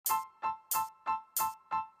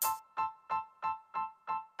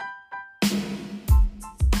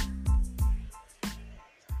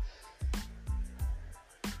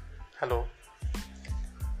Hello,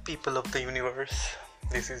 people of the universe.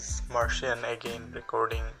 This is Martian again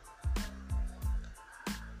recording.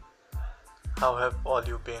 How have all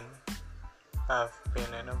you been? I've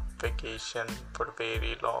been in a vacation for a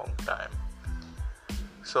very long time.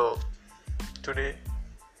 So, today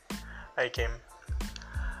I came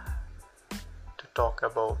to talk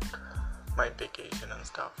about my vacation and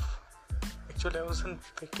stuff. Actually, I wasn't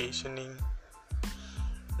vacationing.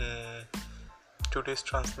 Today's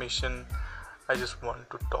transmission, I just want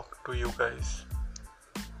to talk to you guys.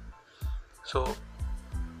 So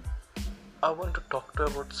I want to talk to you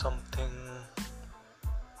about something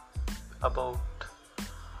about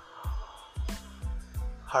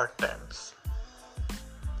hard times.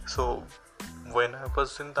 So when I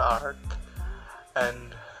was in the art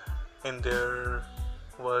and in there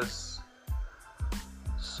was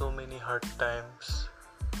so many hard times,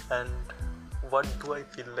 and what do I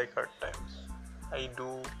feel like hard times? I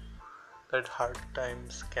do that hard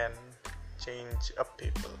times can change a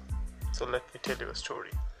people. So let me tell you a story.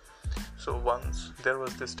 So once there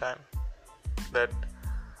was this time that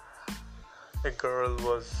a girl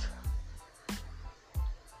was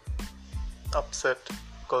upset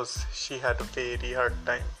because she had a very hard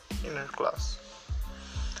time in her class.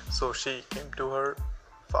 So she came to her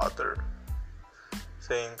father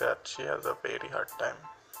saying that she has a very hard time.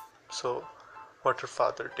 So what her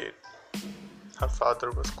father did, her father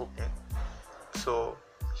was cooking, so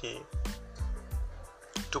he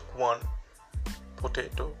took one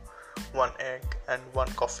potato, one egg and one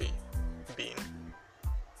coffee bean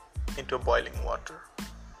into boiling water,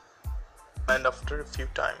 and after a few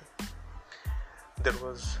time there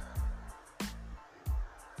was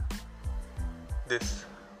this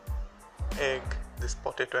egg, this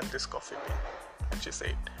potato and this coffee bean, and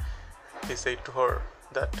he said to her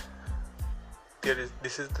that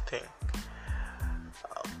this is the thing,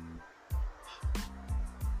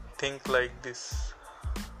 think like this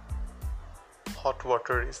hot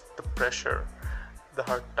water is the pressure, the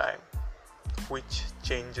hard time, which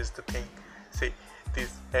changes the thing. See,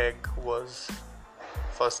 this egg was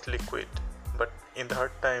first liquid, but in the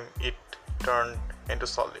hard time it turned into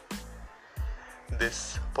solid.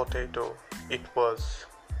 This potato, it was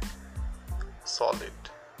solid,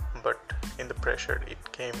 but in the pressure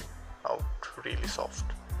it came out really soft.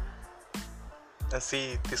 And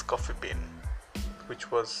see, this coffee bean,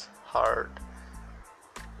 which was hard,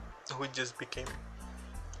 which just became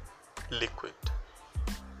liquid.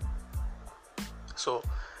 So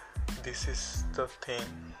this is the thing,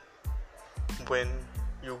 when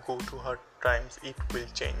you go to hard times it will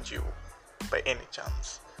change you by any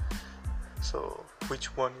chance. So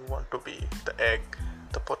which one you want to be, the egg,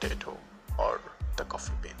 the potato or the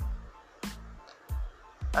coffee bean?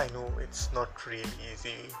 I know it's not really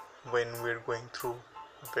easy when we're going through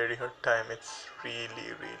a very hard time. It's really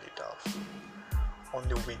tough.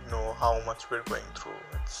 Only we know how much we're going through.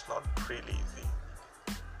 It's not really easy.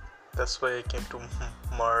 That's why I came to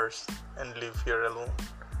Mars and live here alone.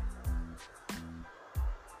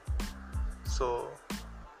 So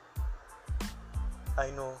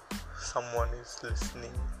I know someone is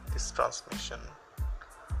listening this transmission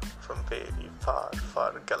from very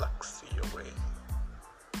far galaxy away.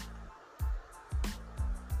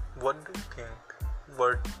 What do you think?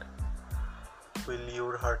 What will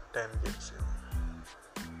your hard time gives you?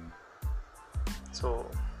 So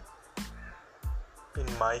in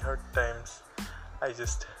my hard times, I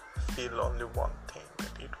just feel only one thing,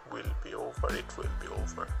 that it will be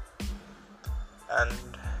over.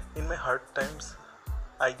 And in my hard times,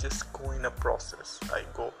 I just go in a process.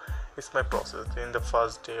 It's my process. In the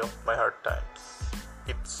first day of my hard times,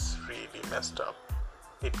 it's really messed up.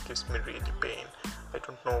 It gives me really pain. I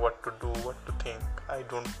don't know what to do, what to think. I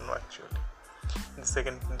don't know actually. In the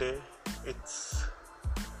second day, it's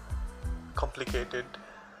complicated,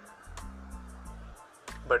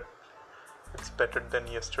 but it's better than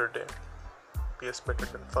yesterday. Yes, better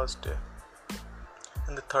than first day.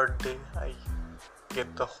 And the third day, I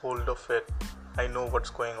get the hold of it. I know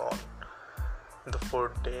what's going on. And the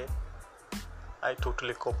fourth day, I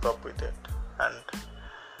totally cope up with it. And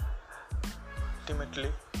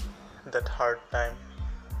ultimately, that hard time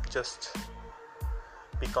just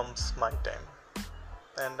becomes my time.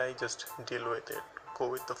 And I just deal with it. Go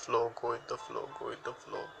with the flow.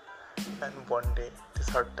 And one day this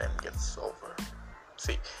hard time gets over.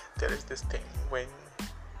 See, there is this thing, when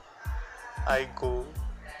I go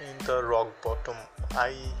in the rock bottom,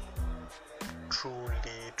 I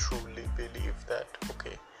truly believe that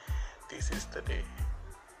okay, this is the day,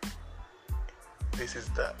 this is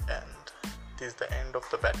the end, this is the end of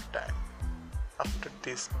the bad time. After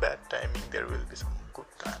this bad timing there will be some good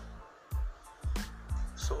time.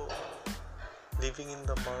 living in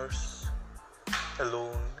the Mars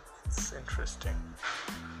alone is interesting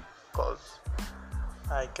because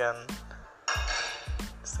I can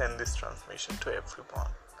send this transmission to everyone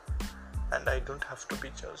and I don't have to be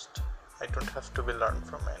judged. I don't have to be learned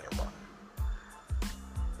from anyone.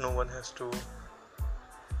 No one has to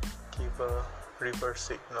give a reverse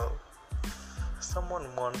signal. If someone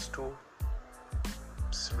wants to,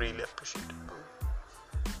 it's really appreciable.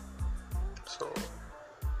 So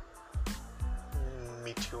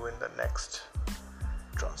meet you in the next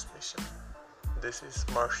transmission. This is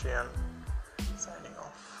Martian signing off.